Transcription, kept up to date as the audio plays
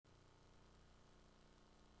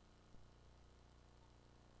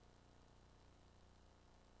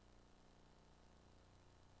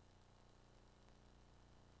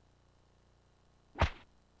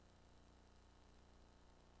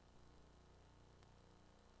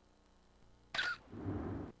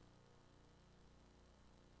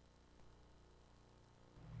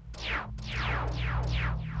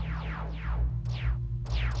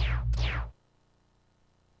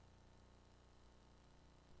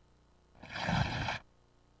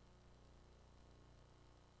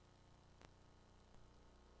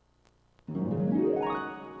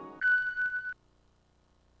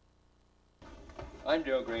I'm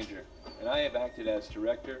Daryl Granger, and I have acted as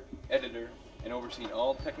director, editor, and overseen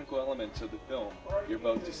all technical elements of the film you're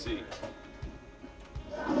about to see.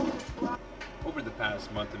 Over the past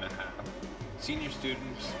month and a half, senior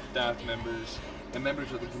students, staff members, and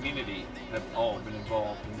members of the community have all been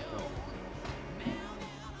involved in the film.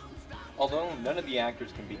 Although none of the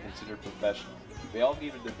actors can be considered professional, they all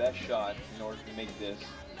gave it their best shot in order to make this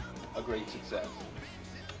a great success.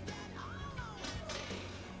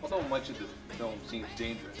 Although much of the film seems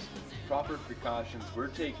dangerous, proper precautions were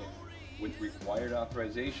taken with required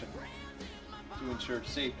authorization to ensure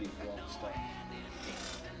safety for all the staff.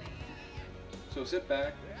 So sit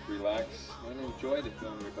back, relax, and enjoy the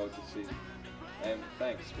film you're about to see. And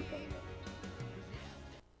thanks for coming up.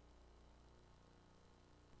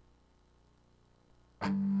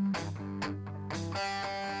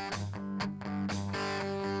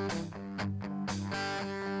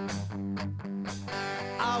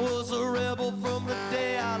 I was a rebel from the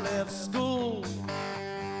day I left school.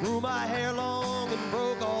 Grew my hair long and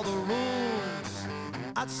broke all the rules.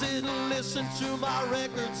 I'd sit and listen to my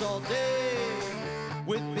records all day,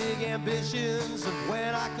 with big ambitions of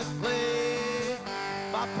when I could play.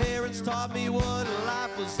 My parents taught me what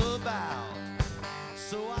life was about,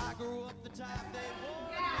 so I grew up the type they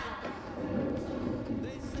wanted.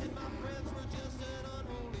 They said my friends were just an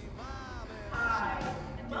unholy mob. Hi,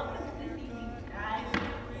 and welcome to this evening's Guys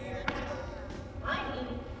Here. I'm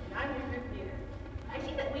Amy, and I'm your group leader. I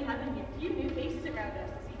see that we have a few new faces around us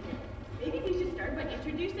this evening. Maybe we should start by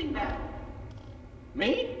introducing them.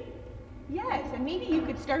 Me? Yes, and maybe you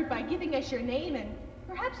could start by giving us your name and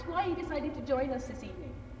perhaps why you decided to join us this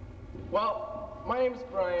evening. Well, my name is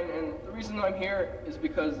Brian, and the reason I'm here is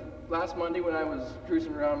because last Monday when I was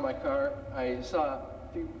cruising around in my car, I saw a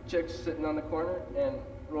few chicks sitting on the corner and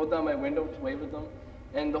rolled down my window to wave at them,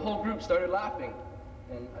 and the whole group started laughing,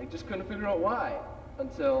 and I just couldn't figure out why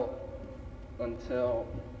until what,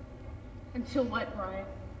 Brian?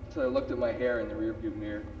 I looked at my hair in the rearview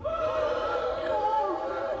mirror.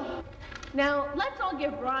 Now, let's all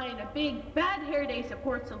give Brian a big Bad Hair Day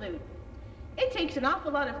support salute. It takes an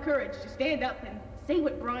awful lot of courage to stand up and say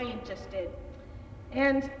what Brian just did.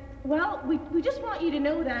 And, well, we just want you to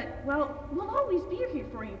know that, well, we'll always be here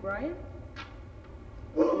for you, Brian.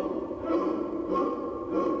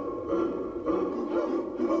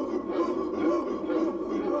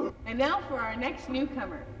 And now for our next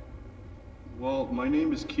newcomer. Well, my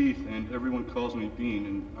name is Keith, and everyone calls me Bean,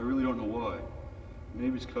 and I really don't know why.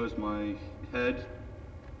 Maybe it's because my head.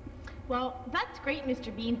 Well, that's great,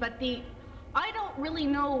 Mr. Bean, but the I don't really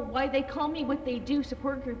know why they call me what they do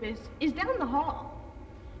support group is down the hall.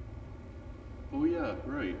 Oh yeah,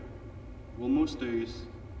 right. Well, most days,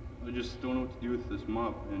 I just don't know what to do with this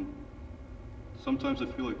mop, and sometimes I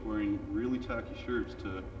feel like wearing really tacky shirts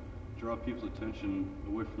to draw people's attention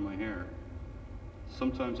away from my hair.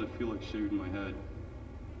 Sometimes I feel like shaving my head.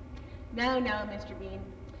 Now, Mr. Bean,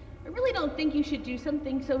 I really don't think you should do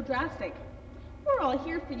something so drastic. We're all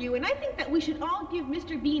here for you, and I think that we should all give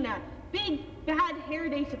Mr. Bean a big Bad Hair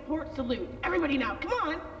Day support salute. Everybody now, come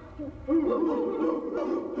on.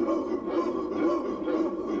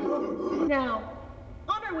 Now,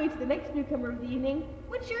 on our way to the next newcomer of the evening,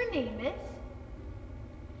 what's your name, miss?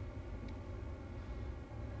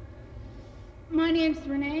 My name's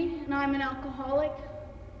Renee, and I'm an alcoholic.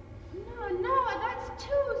 No, that's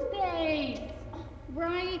Tuesdays.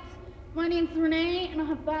 Right. My name's Renee, and I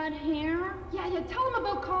have bad hair. Yeah, tell them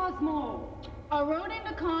about Cosmo. I wrote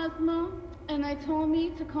into Cosmo, and they told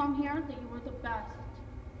me to come here, that you were the best.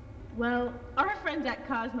 Well, our friends at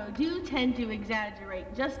Cosmo do tend to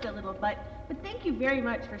exaggerate just a little, but thank you very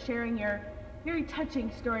much for sharing your very touching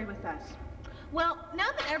story with us. Well, now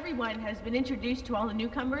that everyone has been introduced to all the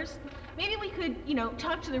newcomers, maybe we could,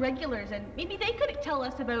 talk to the regulars, and maybe they could tell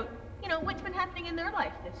us about, what's been happening in their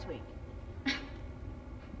life this week.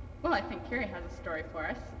 Well, I think Carrie has a story for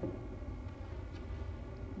us.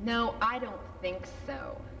 No, I don't think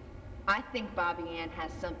so. I think Bobby Ann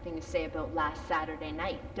has something to say about last Saturday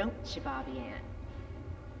night, don't you, Bobby Ann?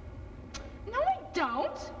 No, I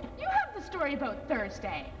don't. You have the story about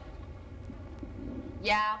Thursday.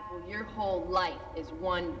 Yeah, well, your whole life is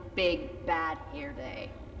one big bad hair day.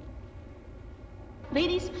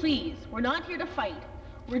 Ladies, please, we're not here to fight.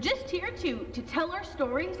 We're just here to tell our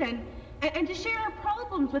stories and to share our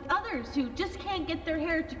problems with others who just can't get their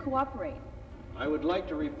hair to cooperate. I would like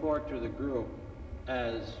to report to the group,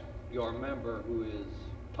 as your member who is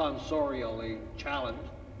tonsorially challenged,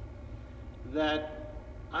 that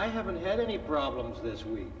I haven't had any problems this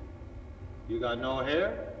week. You got no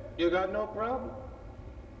hair, you got no problem.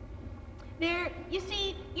 You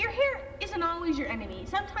see, your hair isn't always your enemy.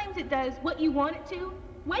 Sometimes it does what you want it to,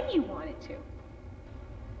 when you want it to.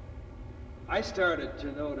 I started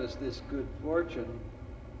to notice this good fortune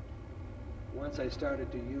once I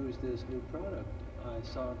started to use this new product I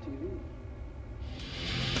saw on TV.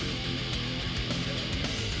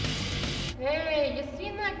 Hey, you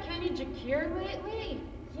seen that Kenny Jakir lately?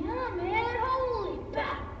 Yeah, man, holy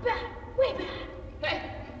back, way back. Hey,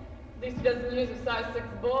 at least he doesn't use a size 6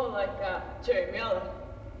 bull like Jerry Miller.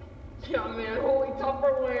 Yeah, man, holy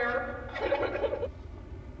Tupperware.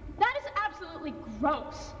 That is absolutely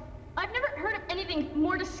gross. I've never heard of anything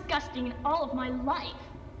more disgusting in all of my life.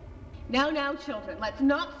 Now, children, let's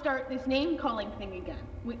not start this name-calling thing again.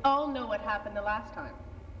 We all know what happened the last time.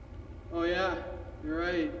 Oh yeah, you're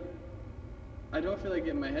right. I don't feel like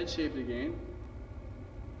getting my head shaved again.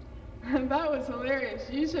 That was hilarious.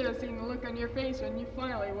 You should have seen the look on your face when you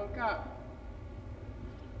finally woke up.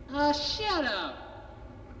 Shut up!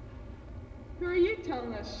 Who are you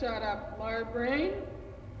telling us shut up, Laura Brain?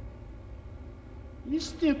 You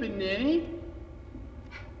stupid ninny.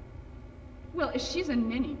 Well, if she's a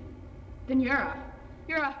ninny, then you're a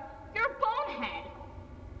bonehead.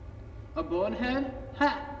 A bonehead?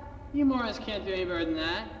 Ha! You Morris can't do any better than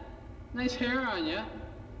that. Nice hair on you.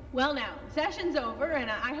 Well now, session's over,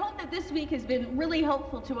 and I hope that this week has been really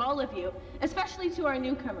helpful to all of you, especially to our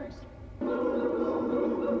newcomers.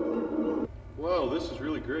 Wow, this is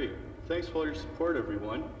really great. Thanks for all your support,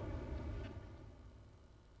 everyone.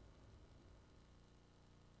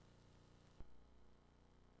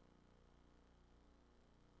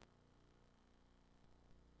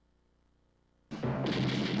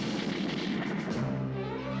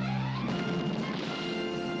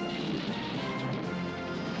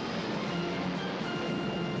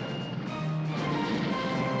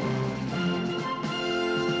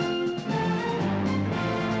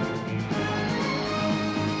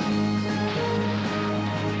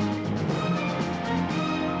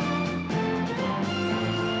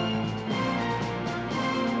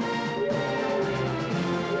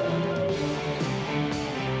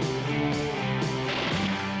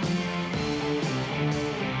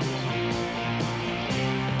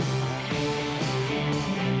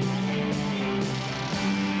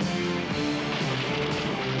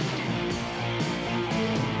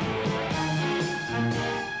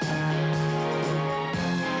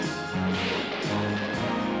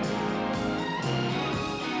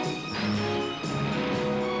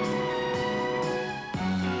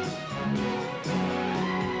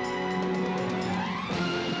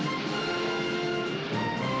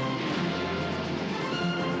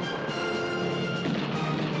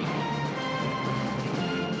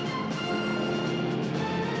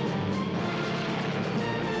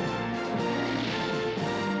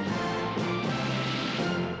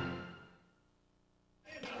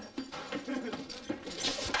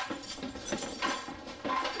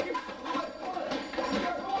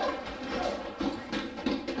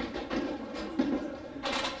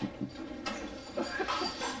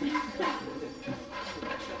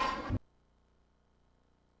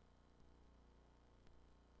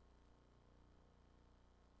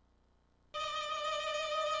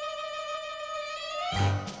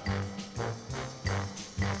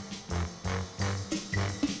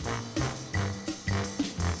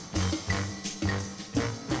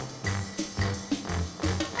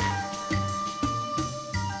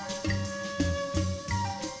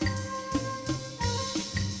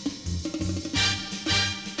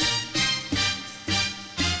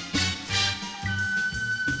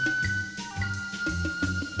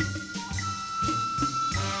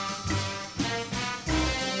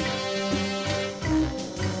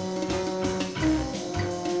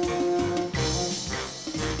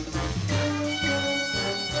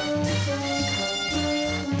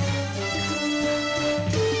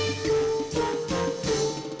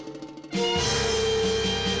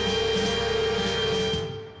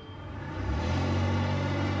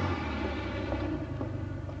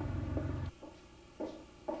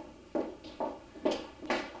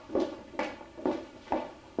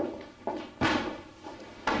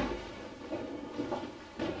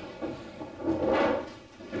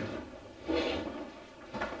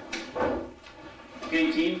 Okay,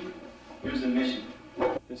 team, here's the mission.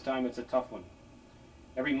 This time it's a tough one.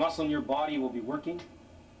 Every muscle in your body will be working,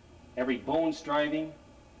 every bone striving,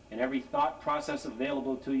 and every thought process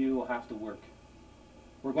available to you will have to work.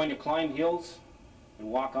 We're going to climb hills and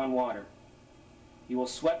walk on water. You will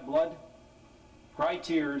sweat blood, cry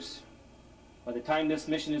tears. By the time this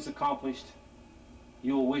mission is accomplished,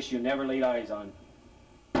 you will wish you never laid eyes on.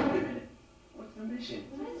 What's the mission?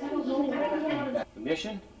 The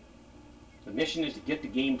mission The mission is to get the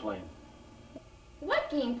game plan. What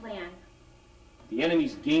game plan? The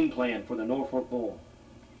enemy's game plan for the Norfolk Bowl.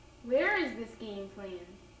 Where is this game plan?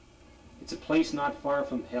 It's a place not far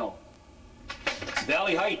from hell. It's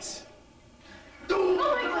Valley Heights. Oh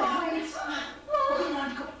my God! Come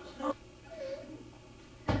on, Coach. No.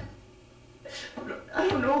 I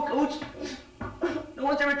don't know, Coach. No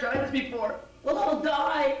one's ever tried this before. We'll all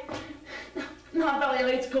die. Not Valley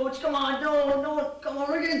Heights, Coach. Come on, no. Come on,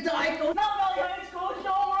 we're gonna die, Coach. Not Valley Heights, Coach.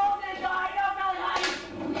 No, we're all gonna die. Not Valley Heights.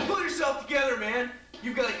 Pull yourself together, man.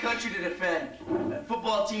 You've got a country to defend, a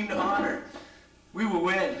football team to honor. We will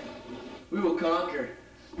win. We will conquer.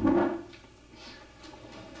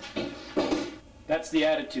 That's the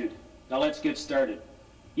attitude. Now let's get started.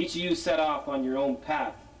 Each of you set off on your own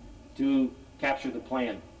path to capture the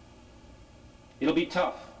plan. It'll be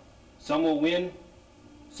tough. Some will win,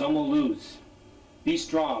 some will lose. Be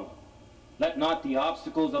strong. Let not the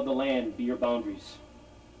obstacles of the land be your boundaries.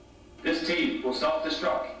 This team will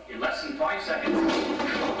self-destruct in less than 5 seconds.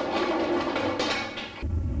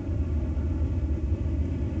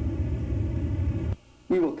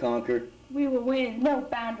 We will conquer. We will win. No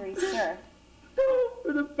boundaries, sir.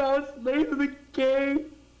 We're the foul slaves of the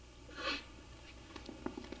king.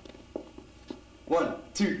 1,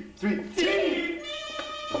 2, 3. Team!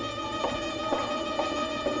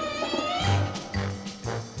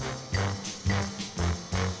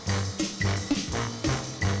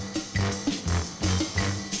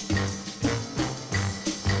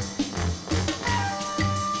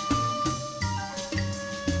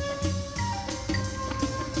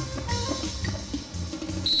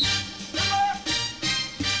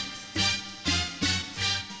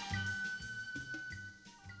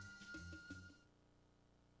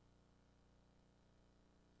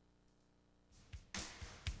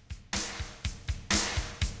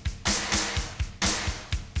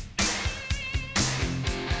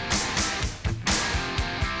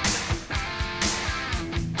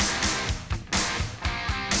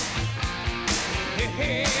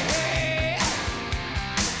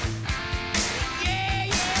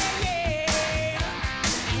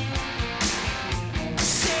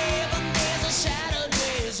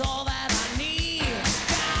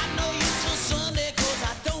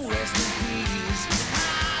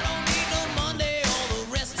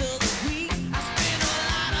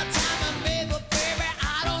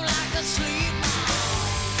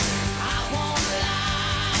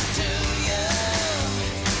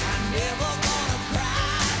 Never gonna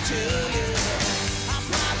cry to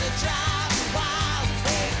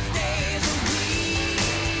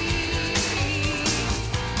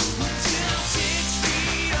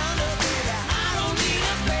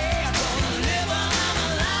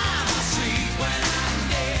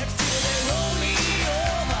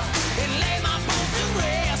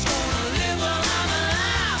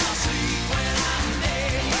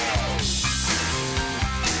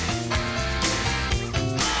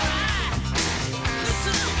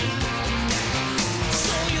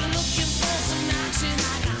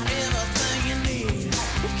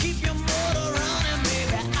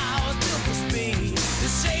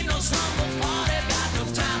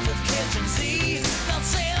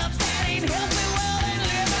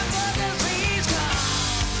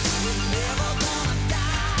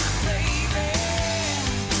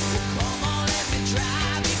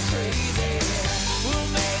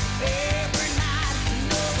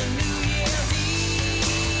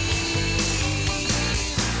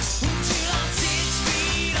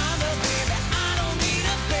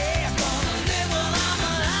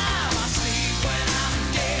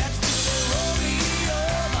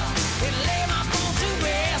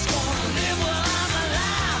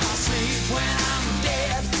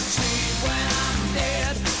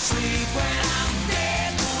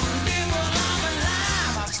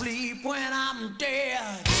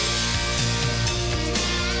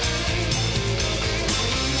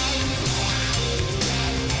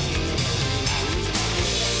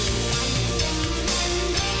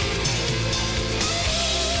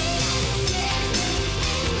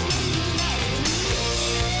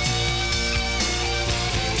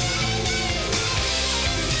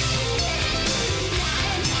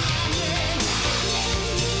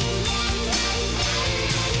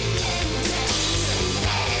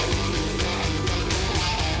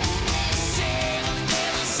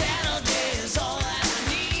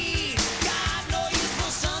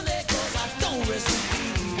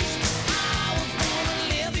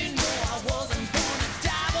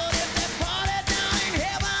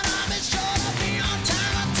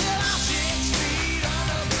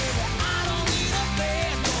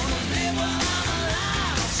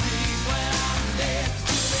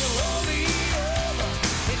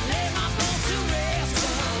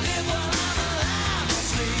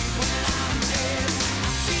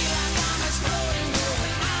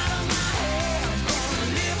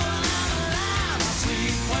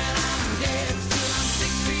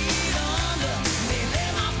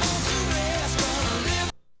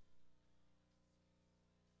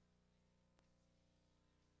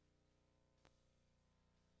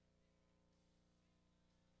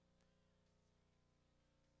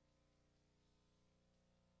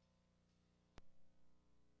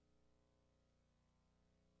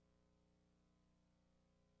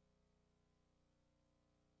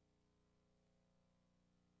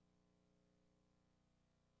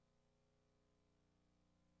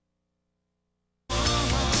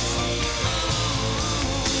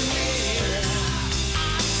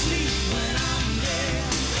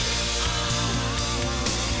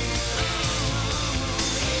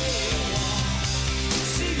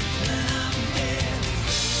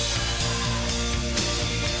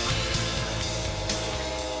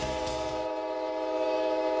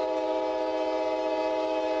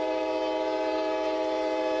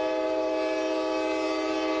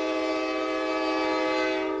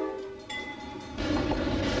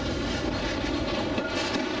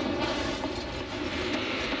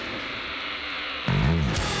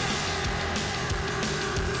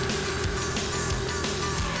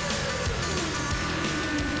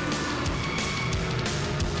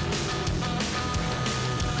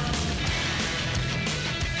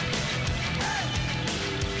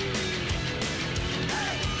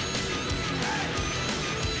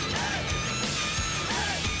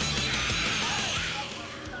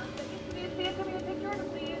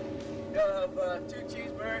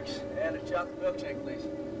Marks, and a chocolate milkshake, please.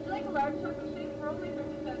 Would you like a large chocolate shake for only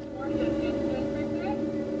 50 cents more to get a fancy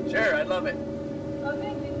drink? Sure, I'd love it. Okay,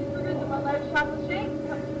 2 cheeseburgers and 1 large chocolate shake.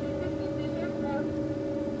 Comes to $2.50. See you sure for now.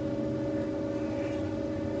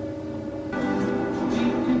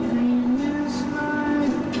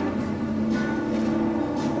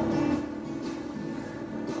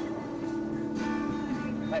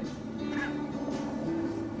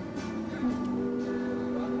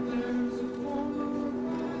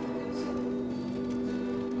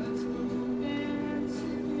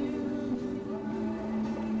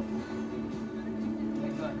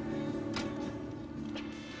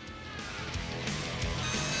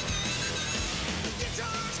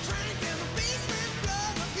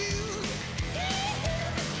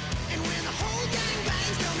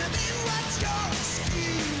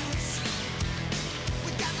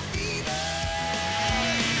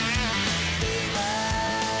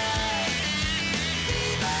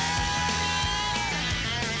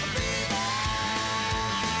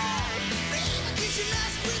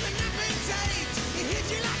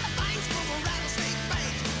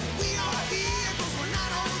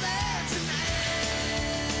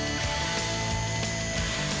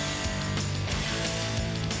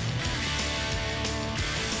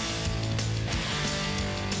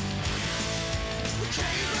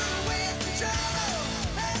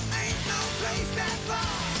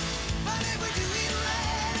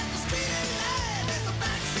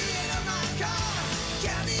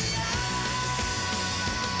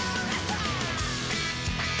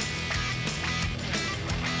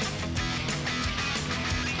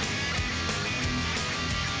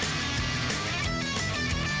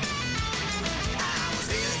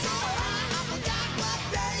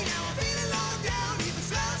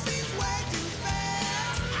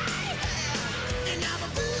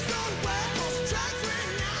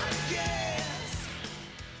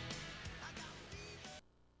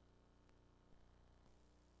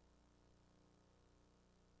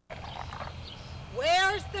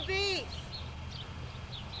 Where's the beef?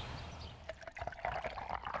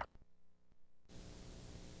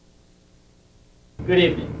 Good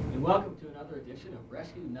evening, and welcome to another edition of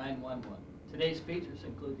Rescue 911. Today's features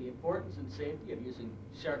include the importance and safety of using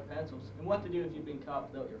sharp pencils and what to do if you've been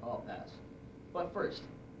caught without your hall pass. But first,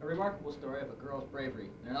 a remarkable story of a girl's bravery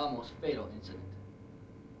in an almost fatal incident.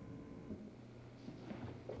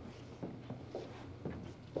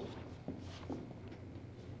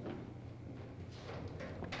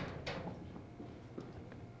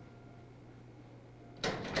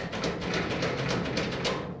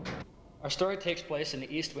 Our story takes place in the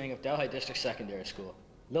east wing of Delhi District Secondary School.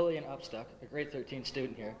 Lillian Upstuck, a grade 13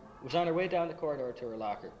 student here, was on her way down the corridor to her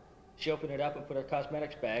locker. She opened it up and put her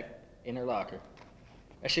cosmetics bag in her locker.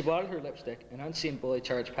 As she bottled her lipstick, an unseen bully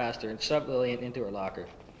charged past her and shoved Lillian into her locker.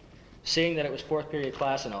 Seeing that it was fourth period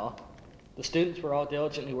class and all, the students were all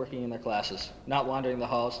diligently working in their classes, not wandering the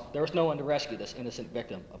halls. There was no one to rescue this innocent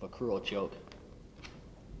victim of a cruel joke.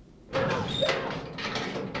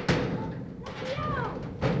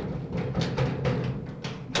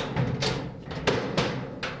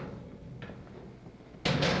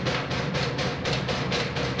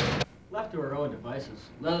 Left to her own devices,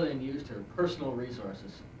 Lillian used her personal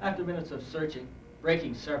resources. After minutes of searching,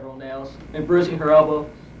 breaking several nails, and bruising her elbow,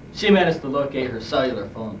 she managed to locate her cellular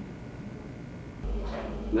phone.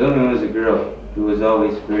 Lillian was a girl who was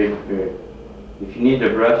always very prepared. If you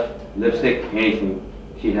needed a brush, lipstick, anything,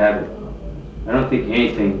 she'd have it. I don't think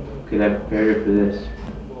anything could have prepared her for this.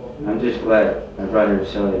 I'm just glad I brought her a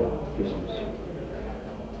cellular for Christmas.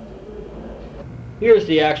 Here's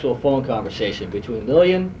the actual phone conversation between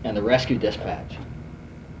Lillian and the rescue dispatch.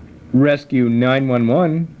 Rescue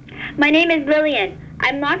 911. My name is Lillian.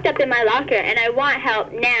 I'm locked up in my locker and I want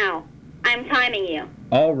help now. I'm timing you.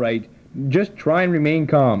 All right. Just try and remain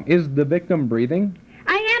calm. Is the victim breathing?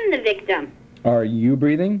 I am the victim. Are you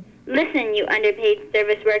breathing? Listen, you underpaid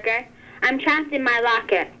service worker. I'm trapped in my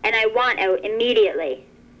locker and I want out immediately.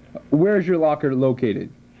 Where's your locker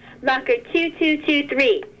located? Locker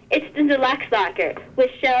 2223. It's the deluxe locker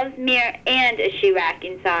with shelves, mirror, and a shoe rack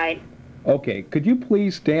inside. Okay, could you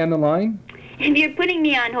please stay on the line? If you're putting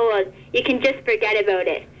me on hold, you can just forget about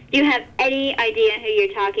it. Do you have any idea who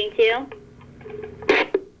you're talking to?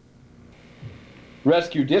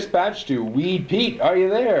 Rescue dispatch to Weed Pete. Are you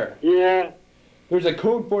there? Yeah. There's a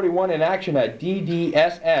code 41 in action at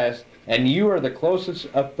DDSS, and you are the closest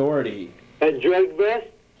authority. A drug bust?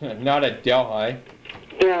 Not at Delhi.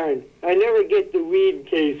 Darn, I never get the weed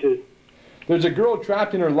cases. There's a girl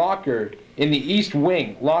trapped in her locker in the east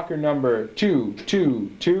wing, locker number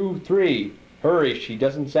 2223. Hurry, she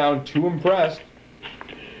doesn't sound too impressed.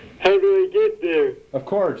 How do I get there? Of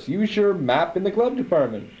course, use your map in the glove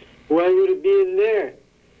department. Why would it be in there?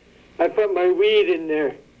 I put my weed in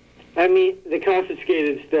there. I mean, the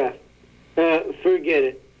confiscated stuff. Forget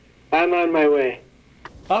it. I'm on my way.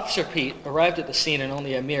 Officer Pete arrived at the scene in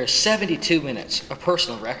only a mere 72 minutes, a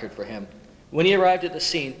personal record for him. When he arrived at the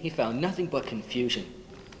scene, he found nothing but confusion.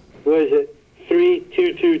 Was it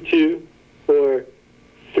 3222 or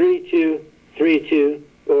 3232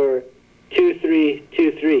 or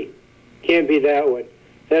 2323? Can't be that one.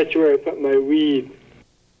 That's where I put my weed.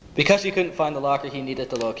 Because he couldn't find the locker he needed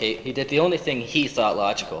to locate, he did the only thing he thought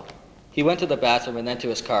logical. He went to the bathroom and then to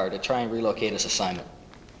his car to try and relocate his assignment.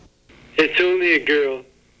 It's only a girl.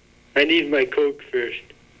 I need my Coke first.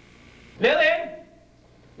 Lillian!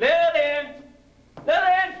 Lillian!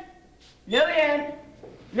 Lillian! Lillian!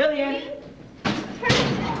 Lillian!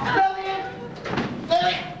 Lillian!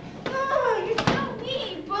 Lillian! Oh, you're so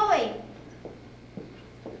mean, bully.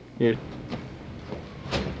 Here.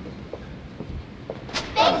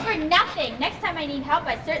 Thanks for nothing. Next time I need help,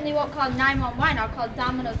 I certainly won't call 911. I'll call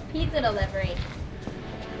Domino's Pizza Delivery.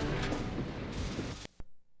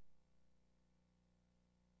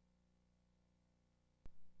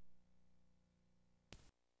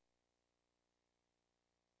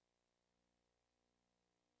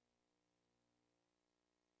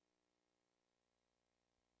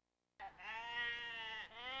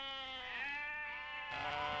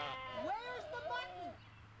 Where's the button?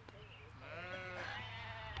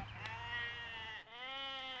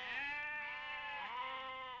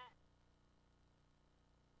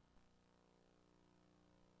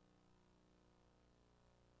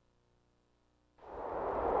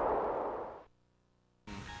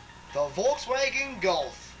 The Volkswagen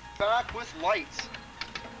Golf, back with lights.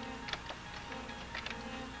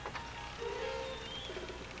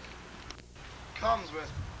 Comes with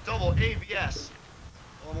double ABS,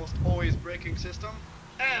 almost always braking system,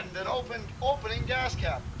 and an opening gas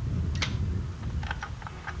cap.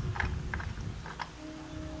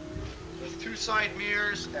 With 2 side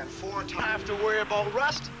mirrors and 4 tires. Don't have to worry about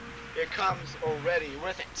rust. It comes already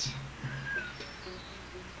with it.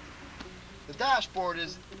 The dashboard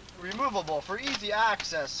is removable for easy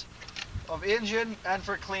access of engine and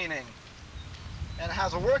for cleaning, and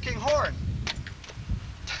has a working horn.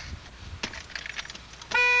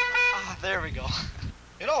 There we go.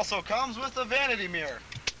 It also comes with a vanity mirror.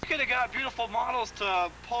 You could have got beautiful models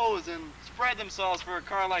to pose and spread themselves for a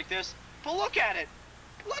car like this, but look at it.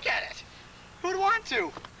 Look at it. Who'd want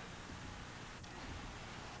to?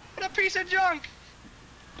 What a piece of junk.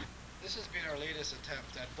 This has been our latest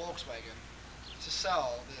attempt at Volkswagen to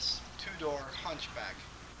sell this 2-door hunchback.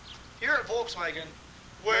 Here at Volkswagen,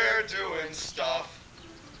 we're doing stuff.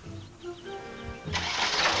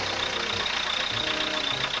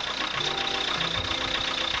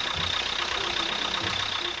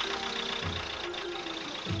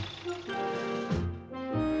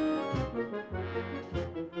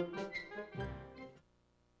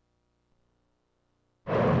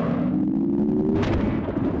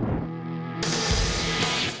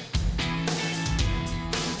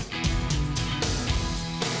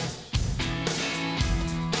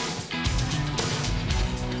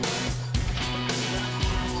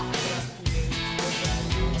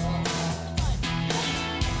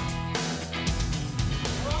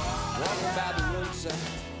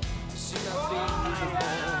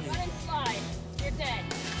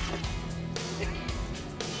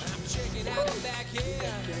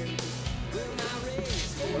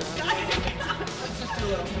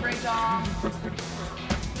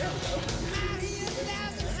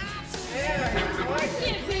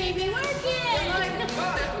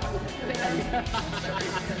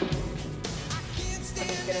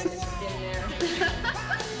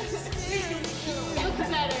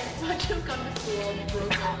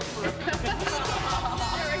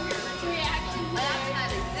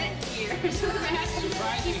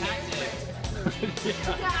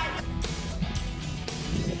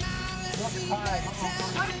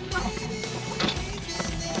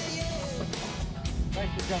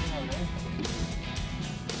 Thanks for coming over.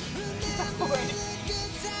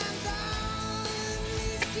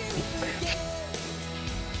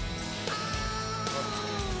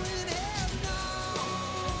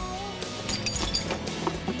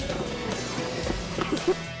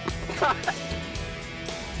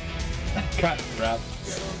 Cut, Rob.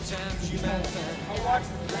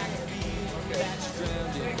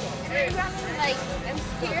 Like, I'm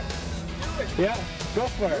scared. Yeah, go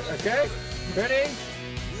for it, okay? Ready?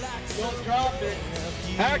 Don't drop it.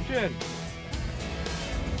 Action!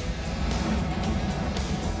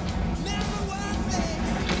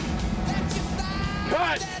 Cut!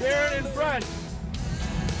 front. Darren in front.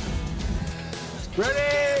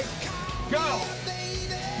 Ready? Go.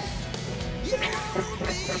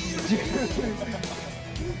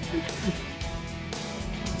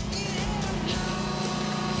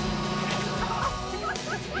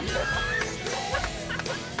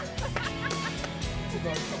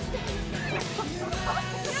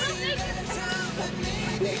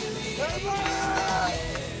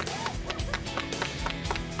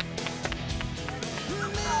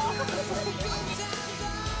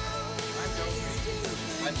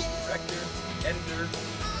 I'm the director, editor,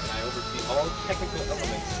 and I oversee all technical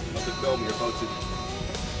elements of the film you're about to see.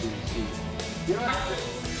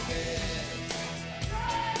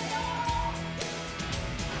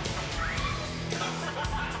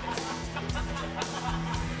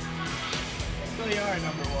 Really are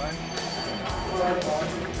number one.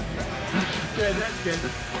 Good, that's good.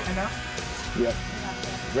 Enough? Yep.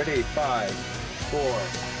 Ready, 5, 4,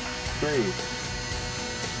 3.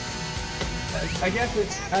 I guess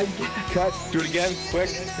it's, cut. Do it again, quick.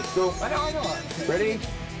 Let's go. I know. Ready?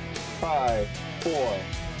 5, 4,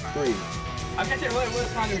 3. I'm gonna say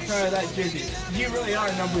what's on the front of that jersey. You really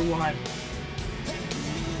are number one.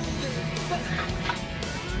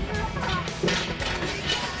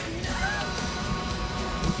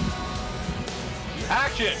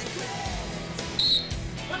 Action!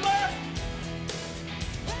 Good luck!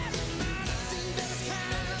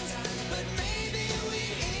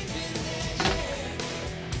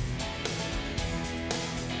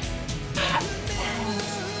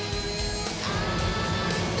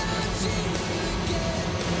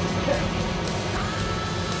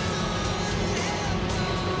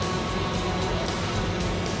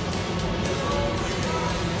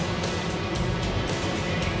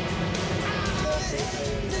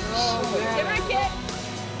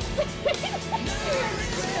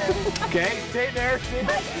 Okay, stay there, stay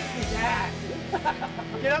there. Yeah.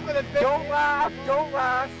 Get up in the face. Don't laugh, don't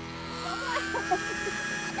laugh.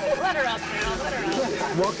 Let her out, Carol, let her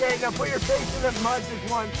out. Okay, now put your face in the mud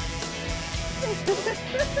just once.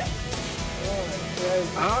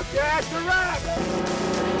 Okay, that's a wrap.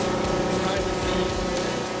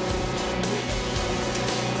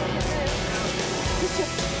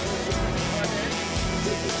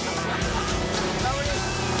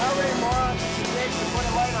 How many morons does it take to put a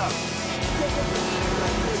light up?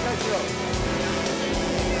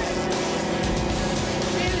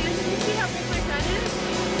 Did you see how big my friend is?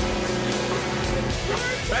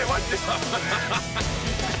 Hey, what's this?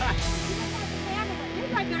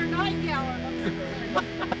 He's like their night gown.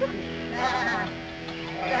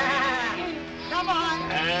 Come on.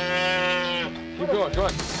 Keep going, go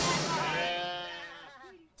on.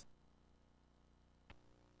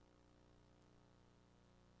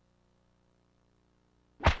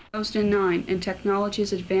 2009, and technology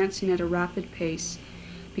is advancing at a rapid pace.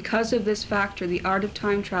 Because of this factor, the art of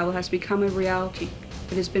time travel has become a reality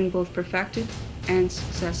that has been both perfected and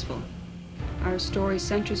successful. Our story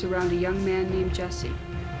centers around a young man named Jesse,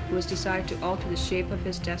 who has decided to alter the shape of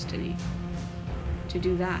his destiny. To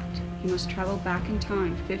do that, he must travel back in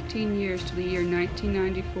time 15 years to the year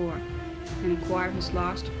 1994 and acquire his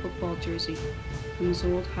lost football jersey from his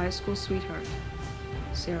old high school sweetheart,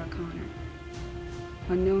 Sarah Connor.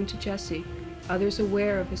 Unknown to Jesse, others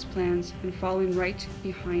aware of his plans and following right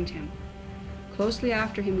behind him. Closely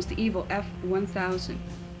after him is the evil F-1000,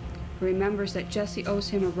 who remembers that Jesse owes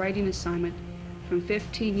him a writing assignment from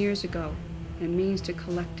 15 years ago and means to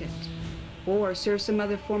collect it, or serve some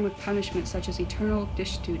other form of punishment such as eternal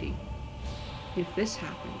dish duty. If this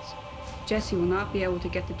happens, Jesse will not be able to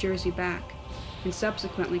get the jersey back and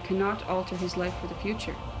subsequently cannot alter his life for the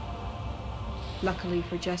future. Luckily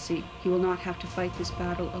for Jesse, he will not have to fight this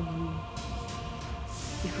battle alone.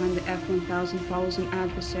 Behind the F-1000 follows an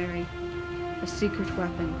adversary, a secret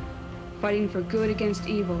weapon, fighting for good against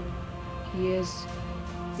evil. He is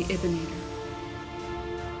the Ibinator.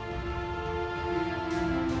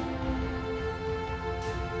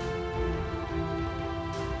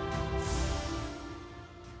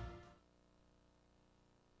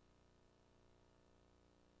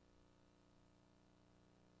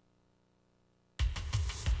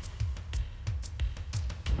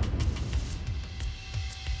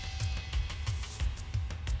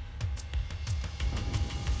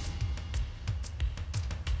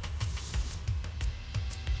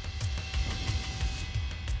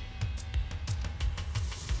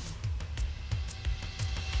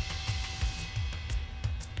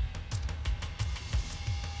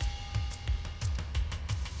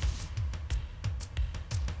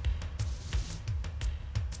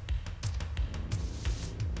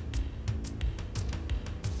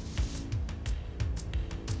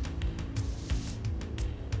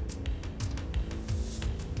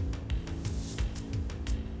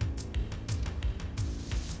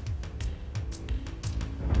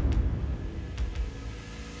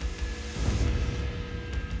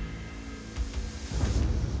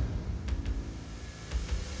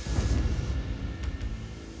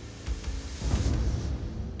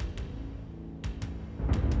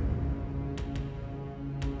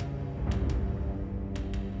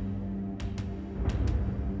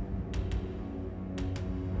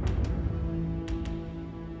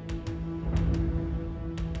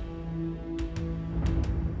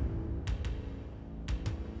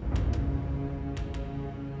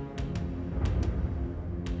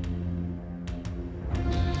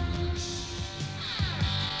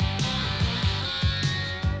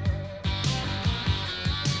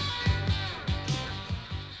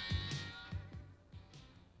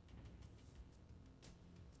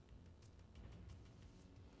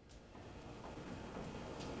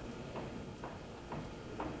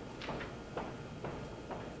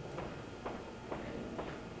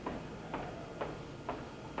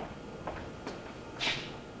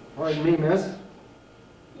 Pardon me, miss.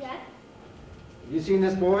 Yes? Have you seen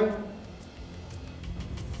this boy?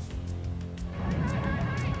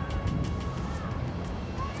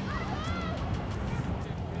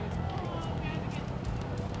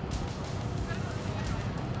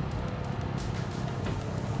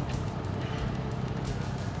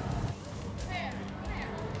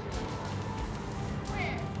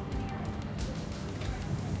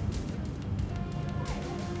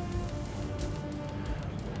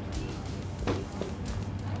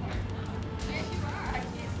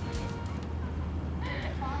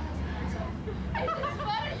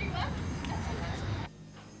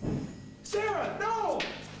 Sarah, no!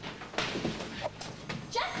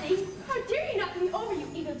 Jesse, how dare you knock me over, you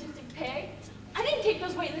egotistic pig? I didn't take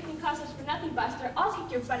those weightlifting classes for nothing, Buster. I'll kick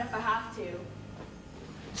your butt if I have to.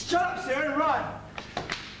 Shut up, Sarah, and run!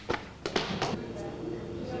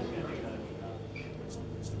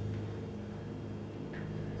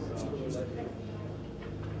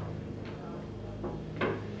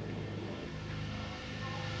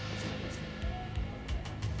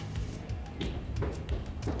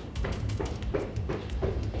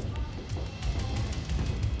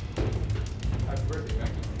 Happy birthday,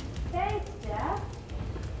 Beck. Thanks, Jeff.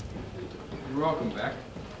 You're welcome, Beck.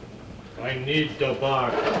 I need the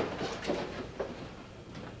bar.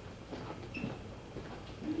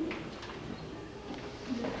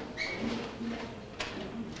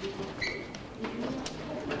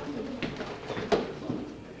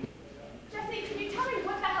 Jesse, can you tell me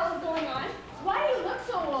what the hell is going on? Why do you look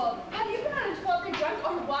so old? Have you been on a 12-day drunk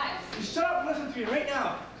or what? Just shut up and listen to me right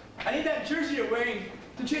now. I need that jersey you're wearing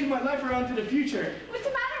to change my life around to the future. What's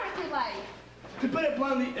the matter with your life? To put it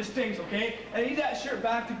bluntly, it stinks, okay? I need that shirt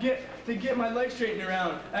back to get my life straightened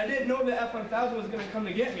around. I didn't know the F-1000 was gonna come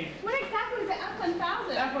to get me. What exactly is the F-1000?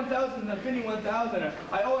 The F-1000 is the Finny 1000.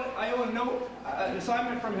 I owe a note, an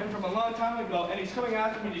assignment from him from a long time ago, and he's coming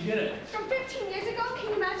after me to get it. From 15 years ago? Can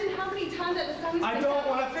you imagine how many times that assignment's I been don't done?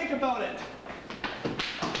 want to think about it.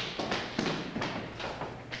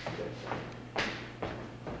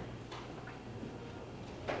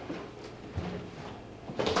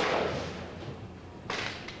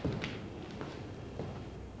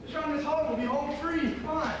 Just around this hall, we'll be home free. Come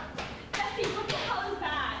on. Jesse, what the hell is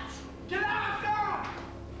that? Get out, Sarah!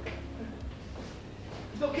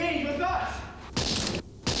 It's okay, he's with us.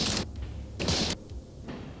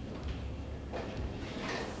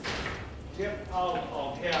 Get out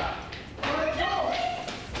of here. Where did it go?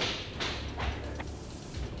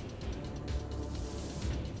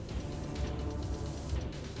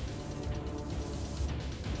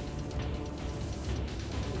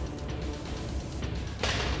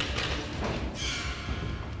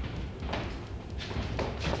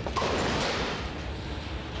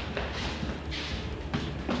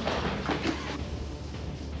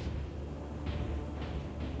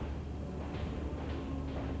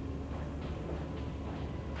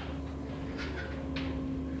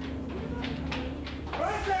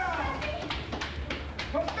 Right there!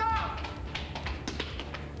 Come stop!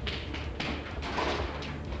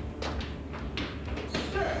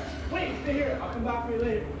 Sir, wait, stay here. I'll come back for you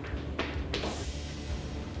later.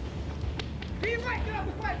 Be your bike, get off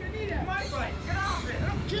the bike, I need it. My bike, get off it. I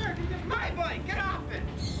don't care, it's my bike, get off it.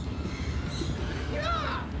 Get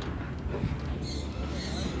off!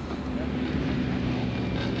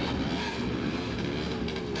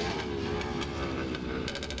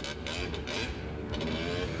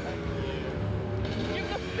 Give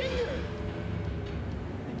the finger!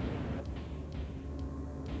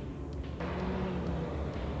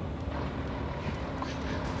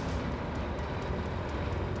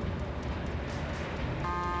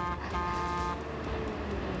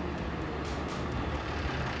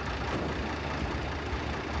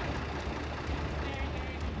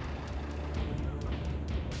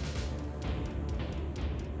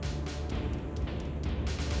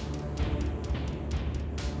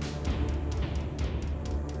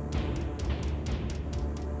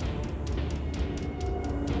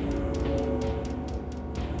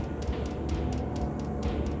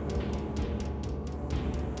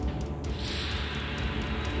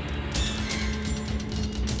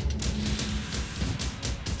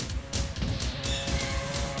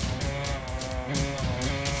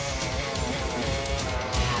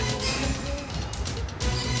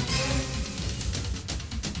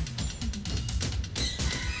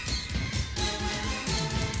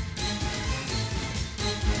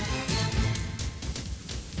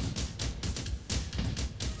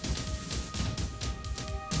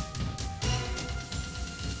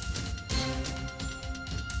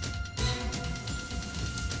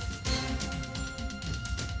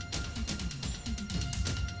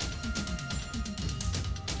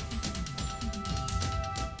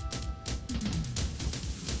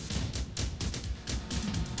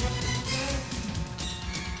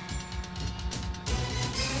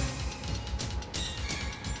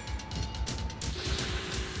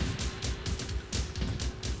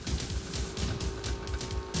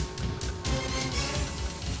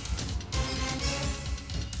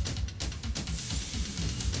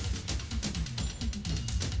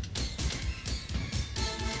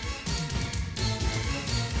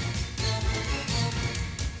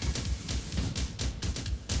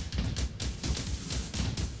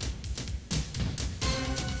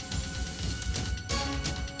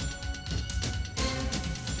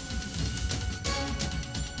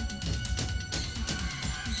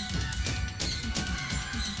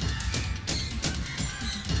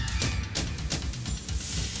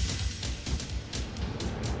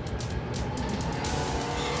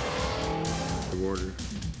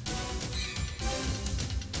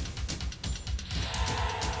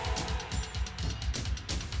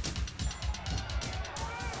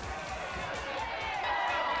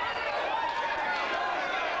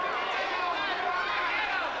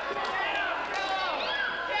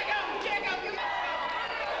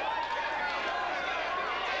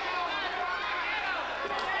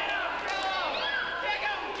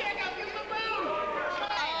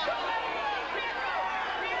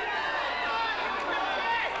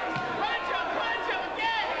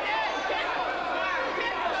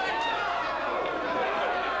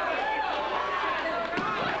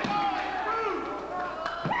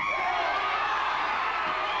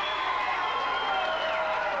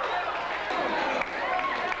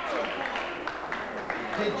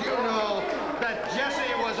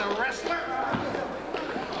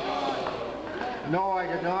 No, I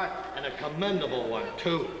did not. And a commendable one,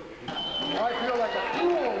 too. I feel like a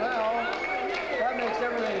fool now. That makes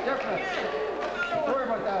everything different. Don't worry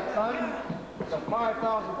about that, son. The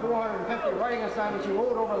 5,450 writing assignments you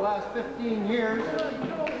owed over the last 15 years.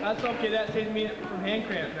 That's okay. That saves me from hand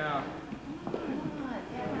cramp now.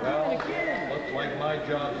 Well, looks like my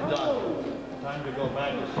job's done. Time to go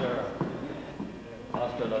back to Sarah.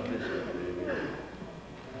 Hasta la vista, baby.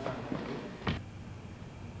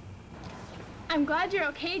 I'm glad you're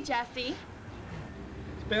okay, Jesse.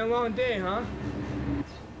 It's been a long day, huh?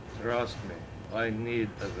 Trust me, I need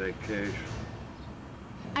a vacation.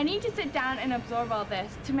 I need to sit down and absorb all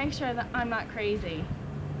this to make sure that I'm not crazy.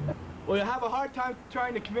 Well, you'll have a hard time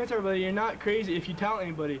trying to convince everybody you're not crazy if you tell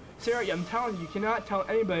anybody. Sarah, I'm telling you, you cannot tell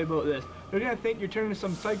anybody about this. They're gonna think you're turning into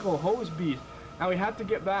some psycho hose beast. Now we have to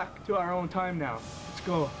get back to our own time now. Let's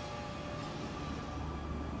go.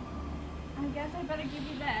 I guess I better give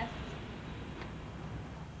you this.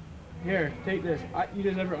 Here, take this. You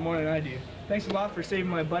deserve it more than I do. Thanks a lot for saving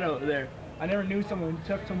my butt out there. I never knew someone who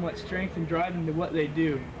took so much strength and drive into what they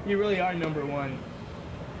do. You really are number one.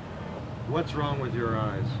 What's wrong with your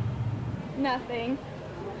eyes? Nothing.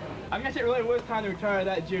 I guess it really was time to retire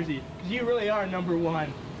that jersey, because you really are number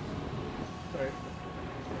one. Sorry.